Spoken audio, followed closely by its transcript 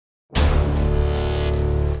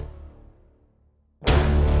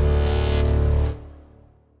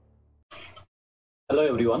Hello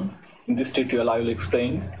everyone. In this tutorial I will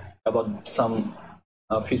explain about some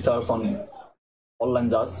features on online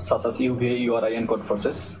JAWS such as UVA, URI and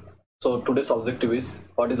Codforces. So today's objective is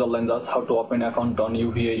what is online JAWS, how to open account on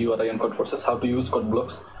UVA, URI and Codforces, how to use code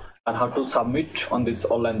blocks and how to submit on this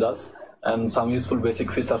online JAWS and some useful basic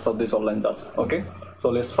features of this online JAWS. Okay, so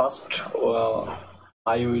let's first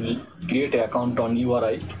I will create an account on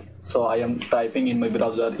URI. So I am typing in my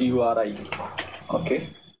browser URI.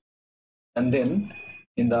 Okay, and then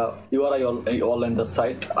in the URI online the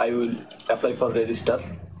site I will apply for register,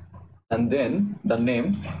 and then the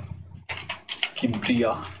name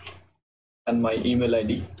Kibriya and my email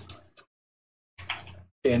ID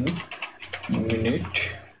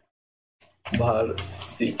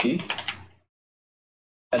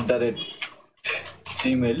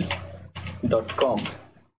 10minuteversity@gmail.com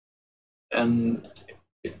and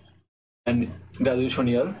graduation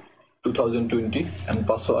year 2020 and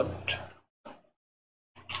password.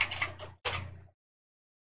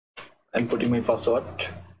 I'm putting my password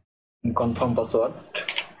and confirm password,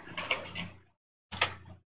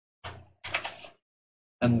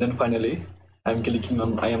 and then finally I'm clicking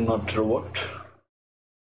on I am not robot,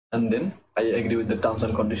 and then I agree with the terms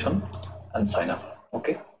and condition and sign up.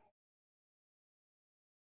 Okay,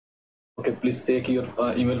 please check your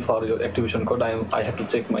email for your activation code. I have to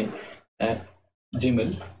check my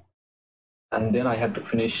Gmail, and then I have to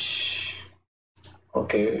finish.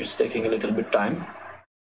 Okay, it's taking a little bit time.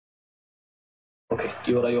 Okay,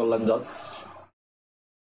 URI online JAWS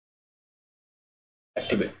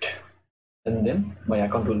activate, and then my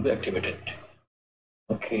account will be activated.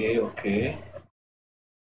 Okay,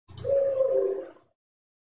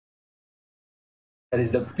 there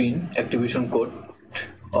is the pin activation code,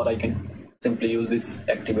 or I can simply use this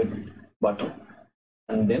activate button,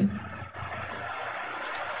 and then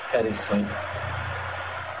here is my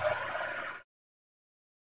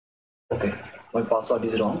my password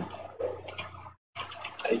is wrong.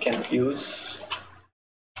 I can use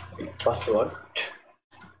password.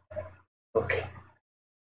 Okay,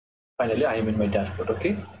 finally I am in my dashboard.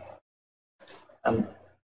 Okay, and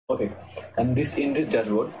in this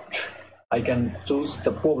dashboard I can choose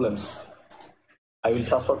the problems. I will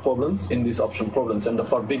search for problems in this option, problems, and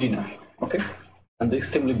for beginner. Okay, and the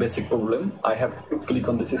extremely basic problem, I have to click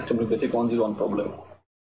on this extremely basic 101 problem.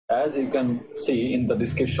 As you can see in the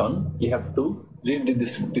description, you have to read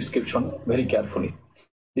this description very carefully.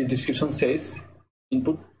 The description says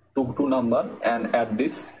input two number and add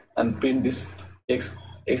this and print this x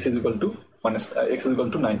is equal to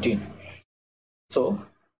 19. So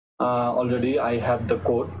already I have the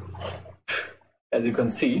code, as you can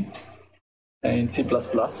see in C++.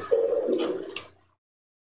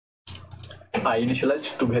 I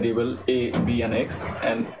initialized two variable a, b and x,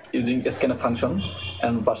 and using scanf function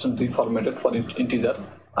and % formatted for integer,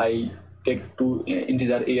 I take two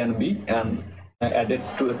integer a and b and added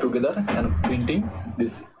together and printing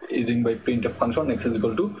this using by printf function x is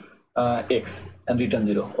equal to x and return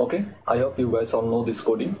 0. Okay, I hope you guys all know this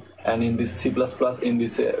coding, and in this C++ in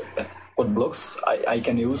this code blocks I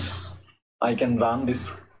can run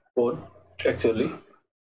this code. Actually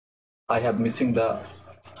I have missing the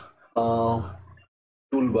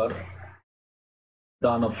toolbar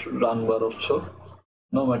run bar also.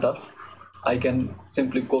 No matter, I can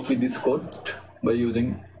simply copy this code by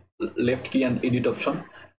using left key and edit option,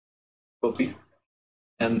 copy,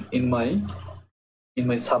 and in my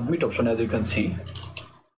submit option, as you can see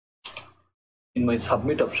in my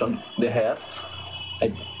submit option, there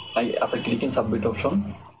after clicking submit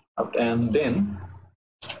option, and then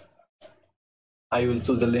I will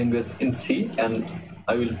choose the language in C, and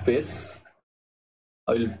I will paste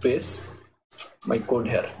my code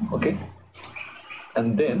here. Okay,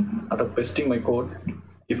 and then after pasting my code,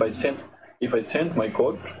 if I send my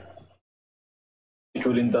code, it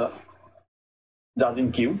will in the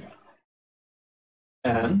judging queue,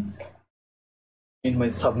 and in my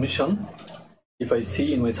submission, if I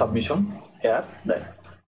see in my submission here that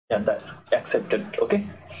accepted. Okay,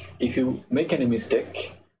 if you make any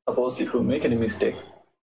mistake,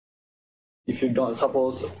 if you don't,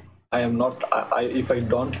 suppose if I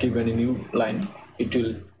don't give any new line, it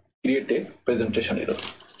will create a presentation error.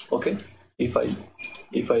 Okay, if I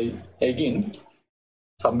again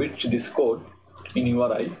submit this code in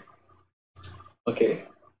URI, okay,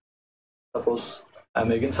 suppose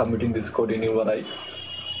I'm again submitting this code in URI,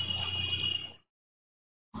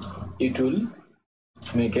 it will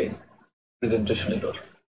make a presentation error.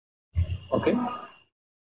 Okay,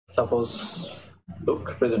 suppose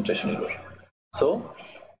look, presentation error. So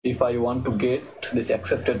if I want to get this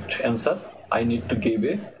accepted answer, I need to give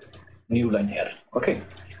a new line here. Okay,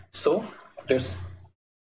 so let's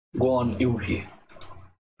go on UVA.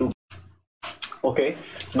 Okay,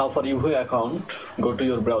 now for UVA account, go to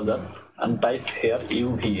your browser and type here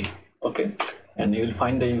UVA. Okay, and you will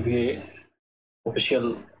find the UVA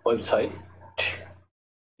official website.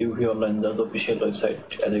 UVA Organizers official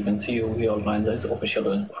website. As you can see, UVA Organizers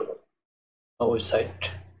official website.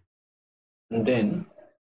 And then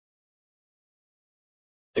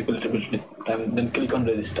take a little bit of time, then click on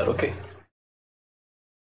register. Okay,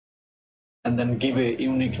 and then give a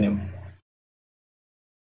unique name.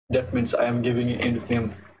 That means I am giving a unique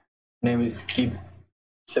name. Name is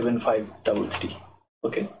keep7533.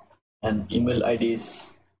 Okay, and email ID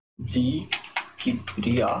is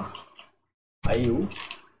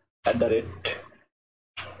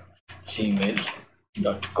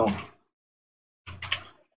gkeepriya@gmail.com.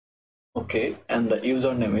 Okay, and the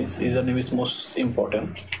username is most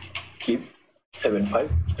important.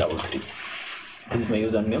 Keep7533. This is my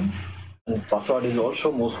username, and password is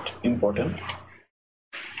also most important.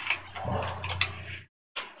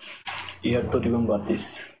 You have to remember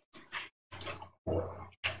this.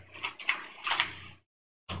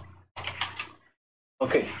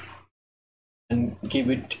 Okay, and give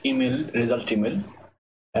it result email.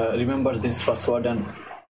 Remember this password and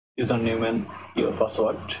username and your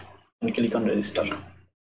password, and click on register.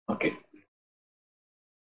 Okay,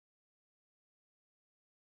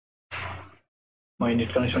 my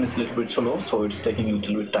net connection is a little bit slow, so it's taking a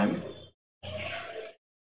little bit time.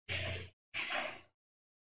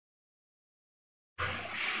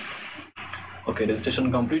 Okay,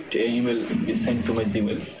 registration complete. An email is sent to my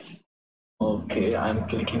Gmail. Okay, I am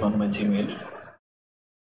clicking on my Gmail.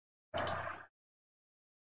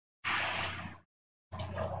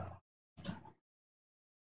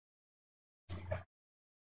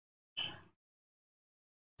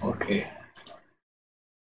 Okay,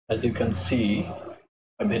 as you can see,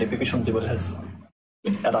 a verification Gmail has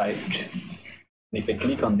been arrived. If I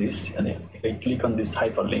click on this, and if I click on this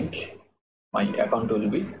hyperlink, my account will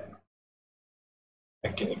be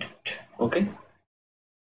activated. Okay,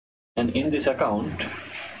 and in this account,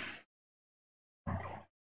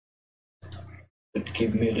 it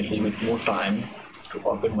give me a little bit more time to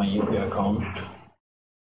open my UVA account.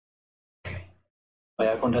 Okay. My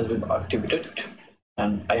account has been activated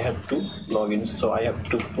and I have to log in, so I have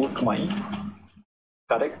to put my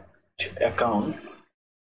correct account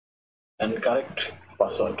and correct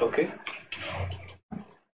password. Okay,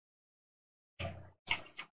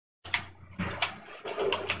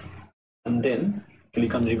 and then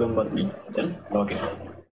click on remember me, then log in.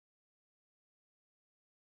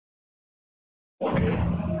 Okay,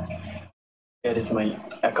 here is my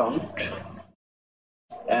account,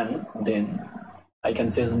 and then I can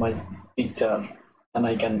change my picture and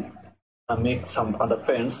I can make some other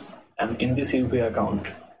friends. And in this UVA account,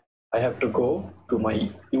 I have to go to my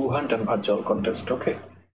UHunt and virtual contest. Okay,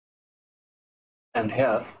 and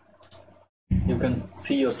here you can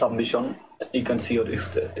see your submission, you can see your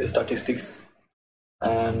statistics,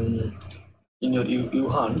 and in your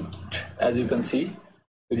UHunt, as you can see,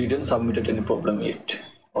 you didn't submit any problem yet.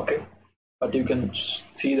 Okay, but you can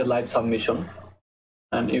see the live submission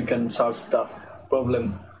and you can search the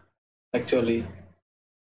problem. Actually,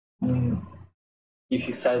 if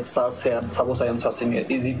you search here, suppose I am searching an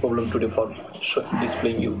easy problem today for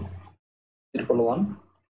displaying you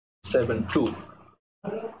 11172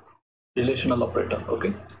 relational operator.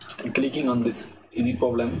 Okay, and clicking on this easy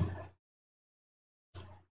problem,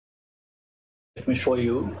 let me show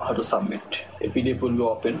you how to submit. A PDF will be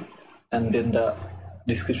open, and then the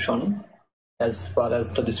description. As far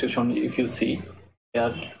as the description, if you see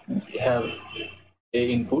here, have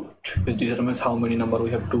a input which determines how many number we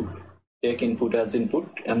have to take input as input,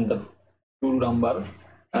 and the two number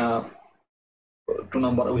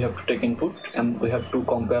we have to take input, and we have to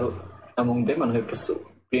compare among them, and we have to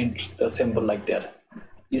print the symbol like that.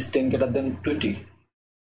 Is 10 greater than 20?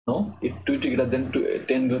 No, if 20 greater than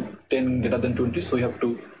 10 greater than 20, so we have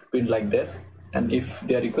to print like this, and if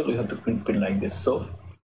they are equal, we have to print like this. So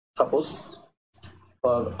suppose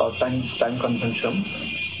for our time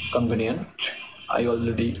convenient, I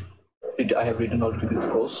have written already this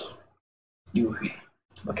course UV.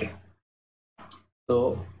 Okay,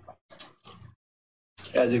 so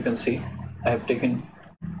as you can see, I have taken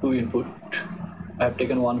two input. I have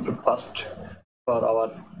taken one input first for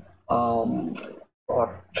our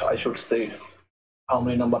what I should say, how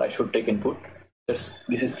many number I should take input. This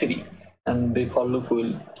is 3, and the for loop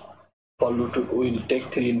will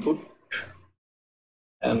take 3 input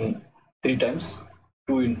and 3 times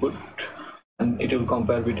 2 input, and it will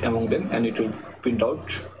compare with among them, and it will print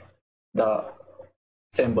out the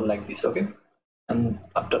symbol like this. Okay, and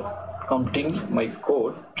after completing my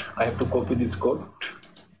code, I have to copy this code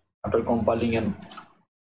after compiling and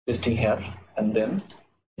pasting here, and then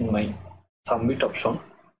in my submit option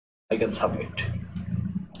I can submit.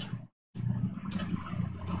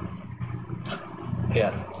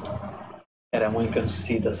 Here you can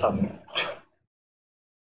see the submit.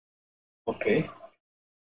 Okay,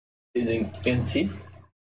 using NC,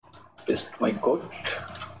 paste my code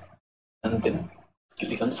and then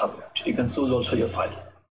click on submit. You can choose also your file,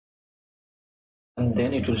 and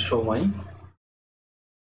then it will show my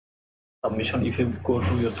submission. If you go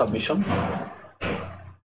to your submission,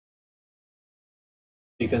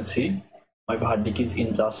 you can see my verdict is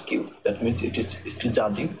in just queue. That means it is still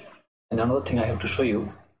charging. And another thing I have to show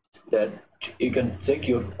you, that you can check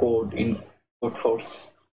your code in Codforces,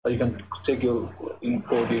 or you can check your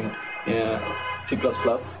code in C++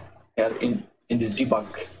 here in this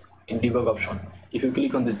debug option. If you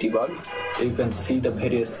click on this debug, you can see the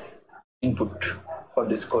various input for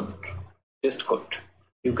this code, test code.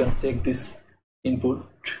 You can check this input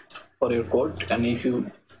for your code, and if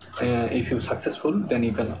you successful, then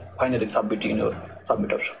you can finally submit in your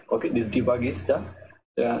submit option. Okay, this debug is the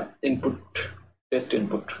input, test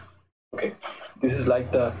input. Okay, this is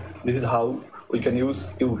how we can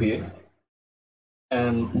use UVA.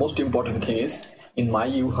 And most important thing is, in my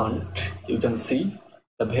UHunt you can see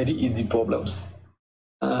the very easy problems.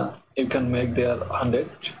 You can make there 100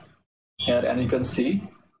 here, and you can see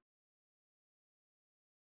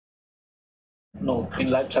in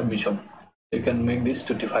live submission you can make this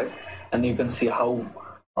 25, and you can see how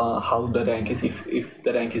the rank is. If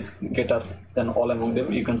the rank is greater than all among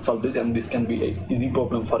them, you can solve this, and this can be an easy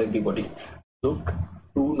problem for everybody. Look,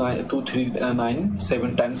 7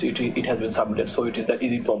 times it has been submitted, so it is the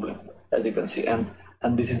easy problem, as you can see, and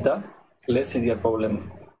this is the less easier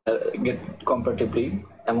problem, get comparatively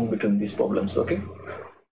among between these problems. Okay,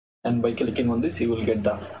 and by clicking on this you will get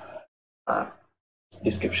the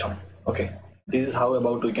description. Okay, this is how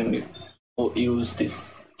about we can use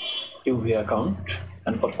this UVA account.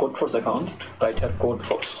 And for Codeforces account, right here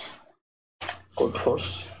Codeforces,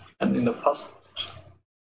 and in the first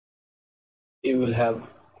you will have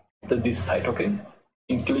this site. Okay,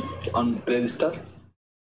 you click on register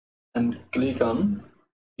and click on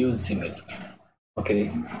use Gmail.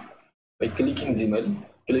 Okay, by clicking Gmail,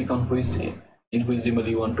 click on which Gmail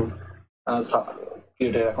you want to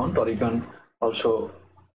create an account, or you can also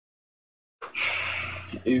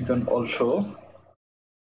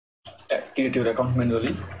create your account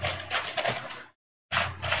manually.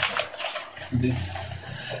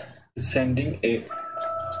 This is sending a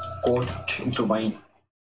code into my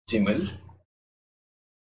Gmail,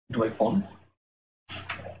 into my phone.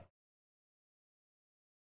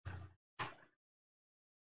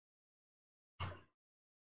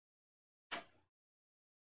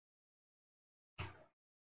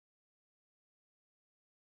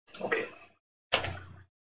 Okay.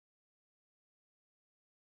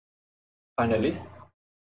 Finally,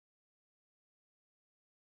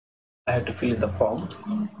 I have to fill in the form.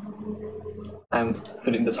 I am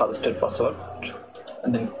filling the suggested password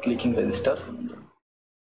and then clicking register.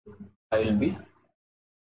 I will be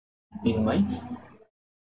in my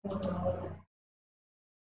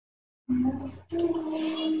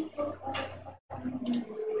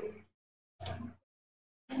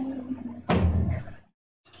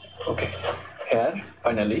okay. Here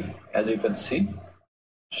finally, as you can see,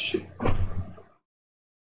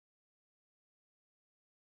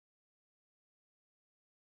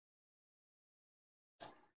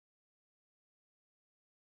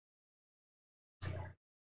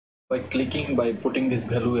 by putting this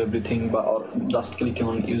value everything, or just clicking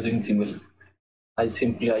on using Gmail, I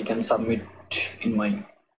can submit in my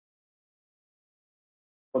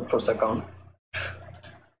Codforces account.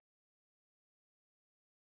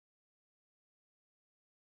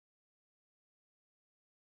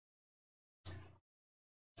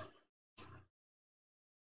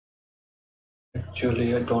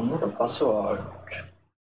 Actually, I don't know the password.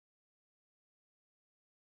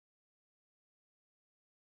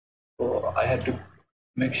 So I had to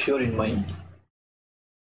make sure in my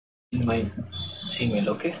Gmail.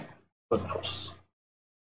 Okay, Codforces.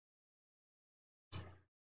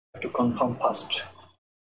 To confirm first,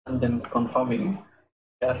 and then confirming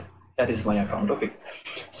here is my account. Okay,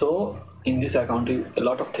 so in this account a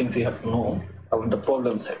lot of things you have to know about the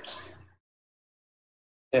problem sets.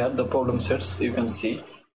 Here the problem sets, you can see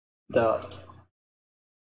the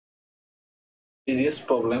easiest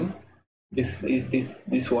problem.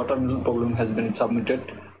 This watermelon problem has been submitted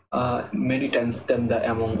many times than the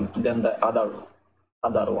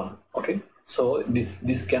other one. Okay, so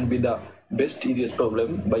this can be the best easiest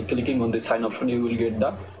problem. By clicking on the sign option, you will get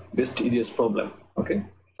the best easiest problem. Okay,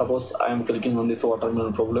 suppose I am clicking on this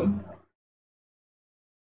watermelon problem.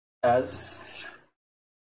 As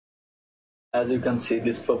you can see,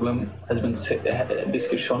 this problem has been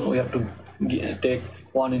description. We have to take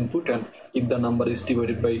one input, and if the number is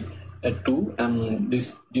divided by 2 and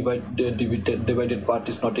this divided part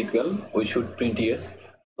is not equal, we should print yes.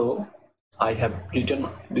 So I have written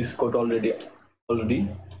this code already.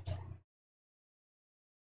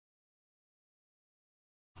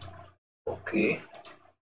 Okay,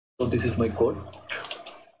 so this is my code.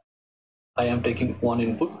 I am taking one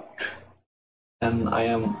input, and I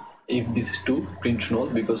am, if this is 2, print null,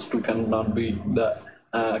 because 2 cannot be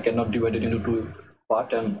cannot divide it into 2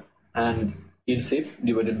 part, and else if if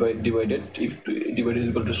divided is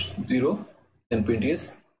equal to 0, then print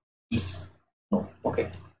yes, is no. Okay,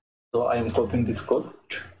 so I am copying this code,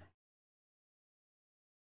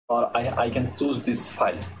 or I can choose this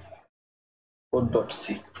file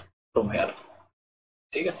code.c from here.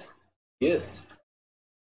 Yes,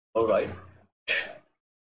 all right,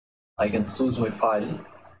 I can choose my file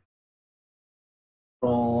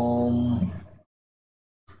from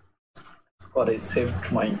what I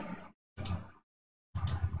saved my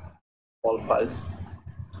all files,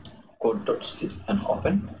 code.c, and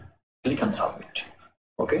open, click and submit.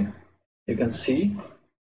 Okay, you can see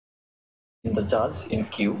in the jars in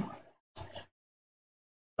queue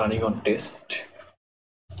running on test.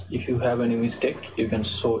 If you have any mistake, you can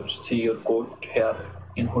see your code here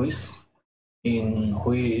in which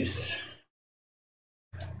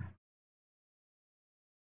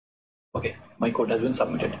okay, my code has been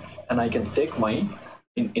submitted, and I can check my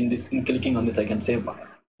in clicking on this, I can save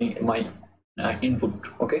my input.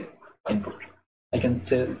 Okay, input, I can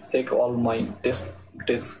check all my test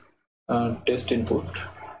input,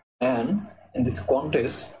 and in this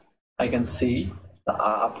contest I can see the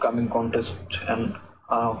upcoming contest and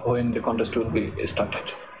when the contest will be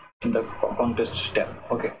started in the contest tab.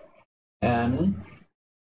 Okay, and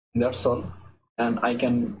that's all, and I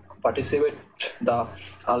can participate the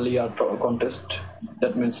earlier contest.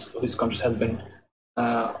 That means this contest has been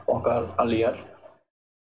occurred earlier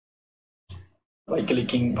by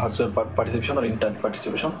clicking virtual participation or internet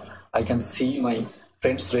participation. I can see my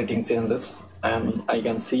friends rating changes, and I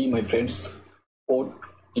can see my friends code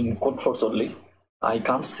in Codforces only. I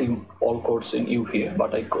can't see all codes in UVA,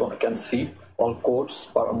 but I can see all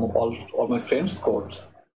codes, all my friends codes,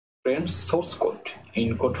 friends source code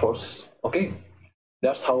in Codforces. Okay,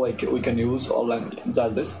 that's how we can use all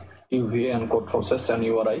this UVA and Codforces and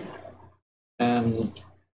URI. And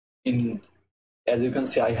as you can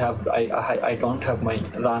see, I don't have my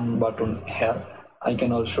run button here. I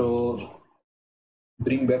can also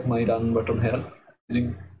bring back my run button here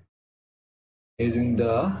using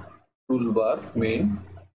the toolbar main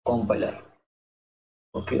compiler.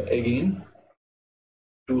 Okay, again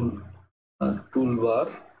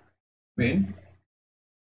toolbar main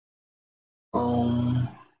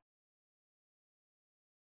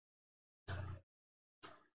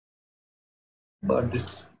but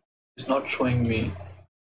this is not showing me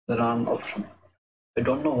the run option. I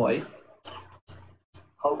don't know why.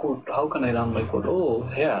 How can I run my code? Oh,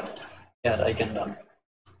 here I can run.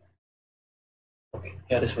 Okay,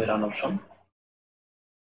 here is my run option.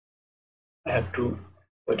 I have to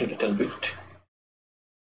wait a little bit.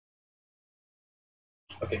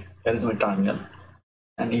 Okay, here is my terminal,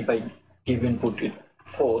 and if I give input it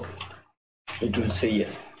 4, it will say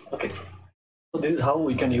yes. Okay, so this is how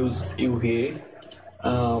we can use UVA,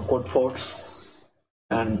 Codforces,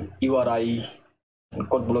 and URI, and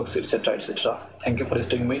code blocks, etc. Thank you for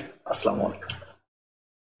listening to me. Assalamu alaikum.